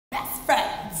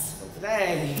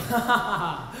Hey.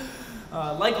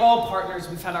 Like all partners,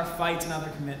 we've had our fights and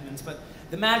other commitments, but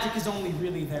the magic is only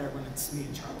really there when it's me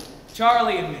and Charlie.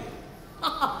 Charlie and me.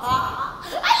 I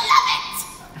love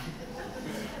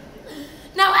it!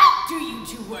 Now how do you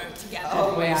two work together?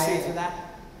 Oh, may I answer that?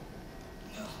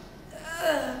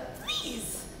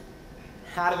 Please.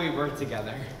 How do we work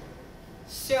together?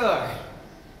 Sure.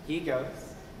 He goes.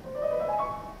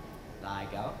 I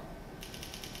go.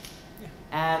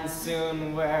 And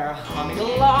soon we're humming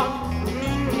along.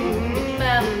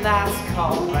 And that's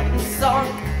called writing a song.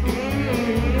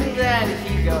 Then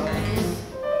he goes.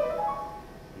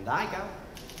 And I go.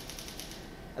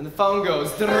 And the phone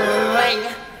goes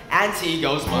ring. And he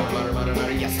goes mutter, mutter, mutter,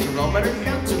 mutter. Yes, Jerome, mutter,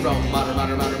 no, Jerome, mutter,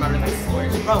 mutter, mutter, mutter. That's lawyer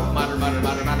Jerome, mutter, mutter,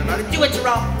 mutter, mutter, mutter. Do it,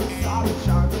 Jerome. Sorry,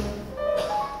 Charlie.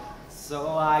 So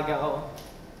I go.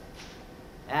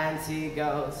 And he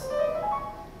goes.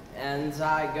 And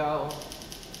I go.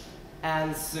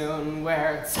 And soon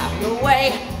we're tapping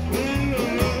away.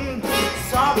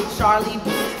 Sorry, Charlie.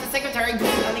 The secretary on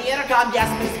the intercom. Yes,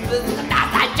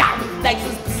 thanks,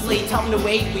 Mrs. Tell him to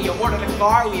wait. We order the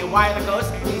car. We wire the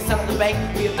ghost. We send him to the bank.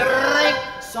 We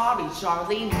sorry,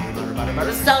 Charlie. Mutter, mutter,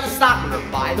 mutter. Sell the stock. Mutter,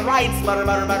 buy the rights. Mutter,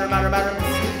 mutter, mutter, mutter, mutter.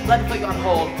 Let me put you on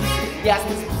hold. Yes,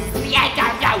 Mrs.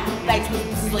 Thanks,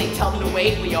 Mrs. Tell him to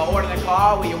wait. We order the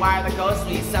car. We wire the ghost.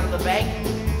 We send him to the bank.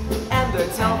 And the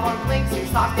telephone blinks, your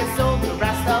stock gets sold. The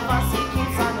rest of us, he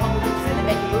keeps on holding. He's into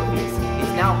making movies,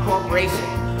 he's now a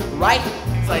corporation, right?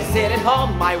 So I sit at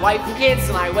home, my wife and kids,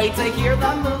 and I wait to hear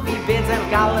the movie bids. And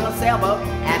I've got a little sailboat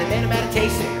and a minute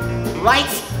meditation,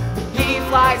 right? He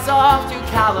flies off to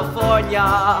California.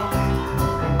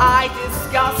 I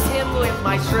discuss him with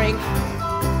my shrink.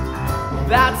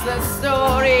 That's the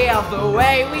story of the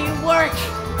way we work.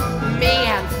 Me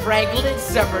and Franklin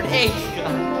Shepard Inc.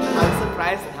 I'm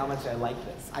surprised at how much I like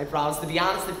this. I promise to be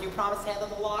honest if you promise to handle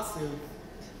the lawsuit.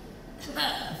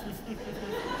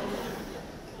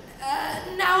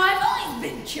 Now I've always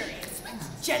been curious.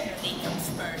 Which generally comes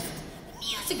first, the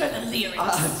music or the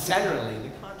lyrics? Generally, the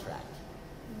contract.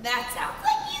 That sounds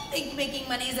like you think making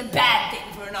money is a bad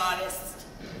thing for an artist.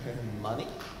 Money?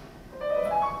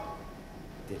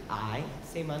 Did I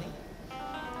say money?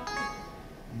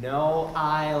 No,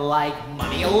 I like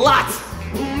money a lot.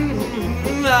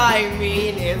 I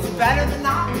mean, it's better than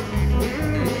not.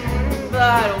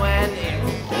 But when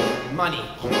it's money,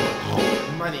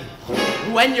 money,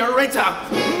 when you're into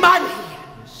money,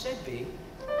 it should be.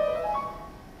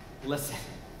 Listen,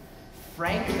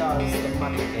 Frank does the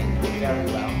money thing very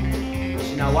well. But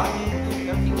you know what?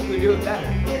 There are people who do it better.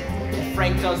 And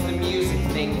Frank does the music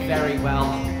thing very well.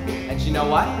 And you know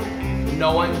what?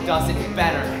 No one does it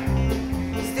better.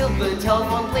 Still, the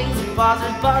telephone rings and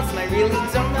buzzers buzz, and I really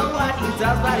don't know what he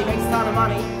does, but he makes a ton of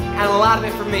money, and a lot of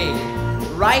it for me,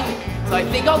 right? So I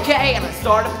think, okay, and I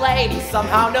start to play, and he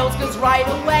somehow knows, cause right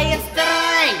away it's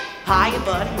done. Hi,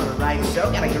 buddy, wanna write a show?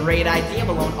 Got a great idea,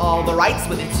 we'll own all the rights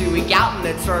with a 2-week out, and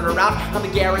then turn around on the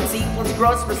guarantee plus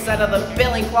gross percent of the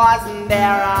billing clause, and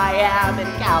there I am in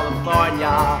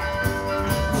California,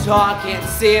 talking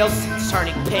sales,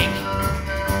 turning pink.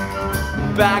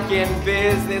 Back in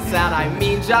business, and I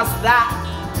mean just that.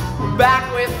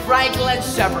 Back with Franklin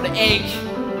Shepard Inc.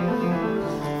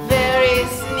 Very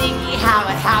sneaky how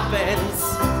it happens.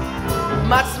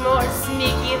 Much more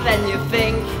sneaky than you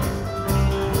think.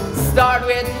 Start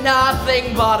with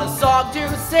nothing but a song to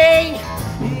sing.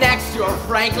 Next you're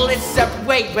Franklin Shepard.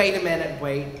 Wait a minute,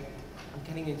 wait. I'm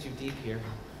getting in too deep here.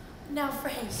 Now,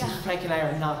 Frank. See, Frank and I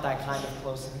are not that kind of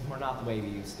close anymore. Not the way we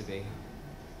used to be.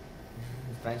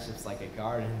 Friendship's like a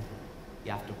garden.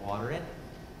 You have to water it,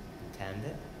 and tend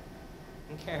it,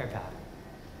 and care about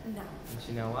it. No. But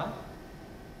you know what?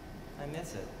 I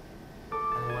miss it. And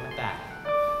I want it back.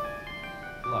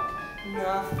 Look.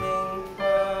 Nothing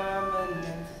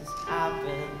permanent has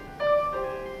happened.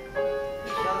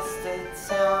 Just a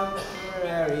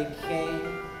temporary game.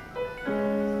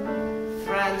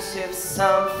 Friendship's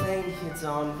something you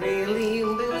don't really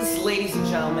lose. Ladies and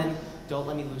gentlemen, don't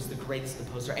let me lose the greatest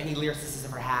composer any lyricist has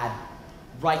ever had.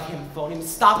 Write him, phone him,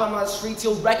 stop him on the streets,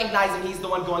 you'll recognize him, he's the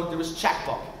one going through his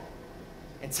checkbook.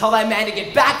 And tell that man to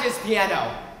get back this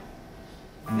piano.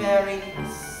 Very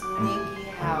sneaky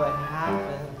how it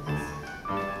happens.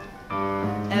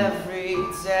 Every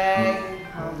day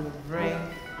on the brink.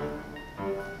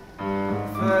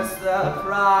 First the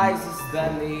prizes,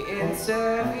 then the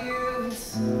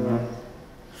interviews.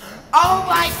 Oh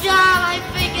my God, I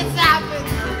think it's happened.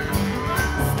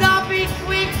 Stop it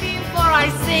quick before I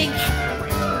sink.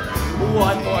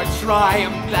 One more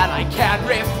triumph that I can't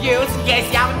refuse. In case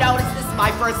you haven't noticed, this is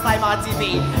my first time on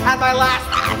TV. And my last,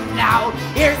 now,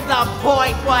 here's the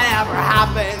point, whatever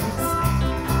happens.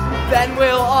 then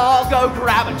we'll all go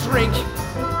grab a drink.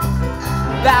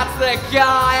 That's the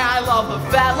guy, I love the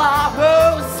fella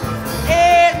who's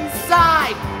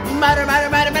inside. Mutter, mutter,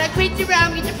 mutter, mutter, creeps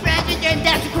around with the friends, and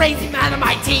that's a crazy man on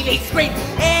my TV screen.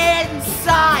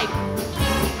 Inside,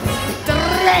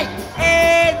 drink,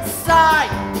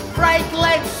 inside,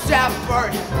 Franklin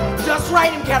Shepard. Just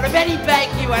write him, Count of any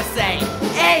bank USA.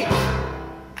 Hey,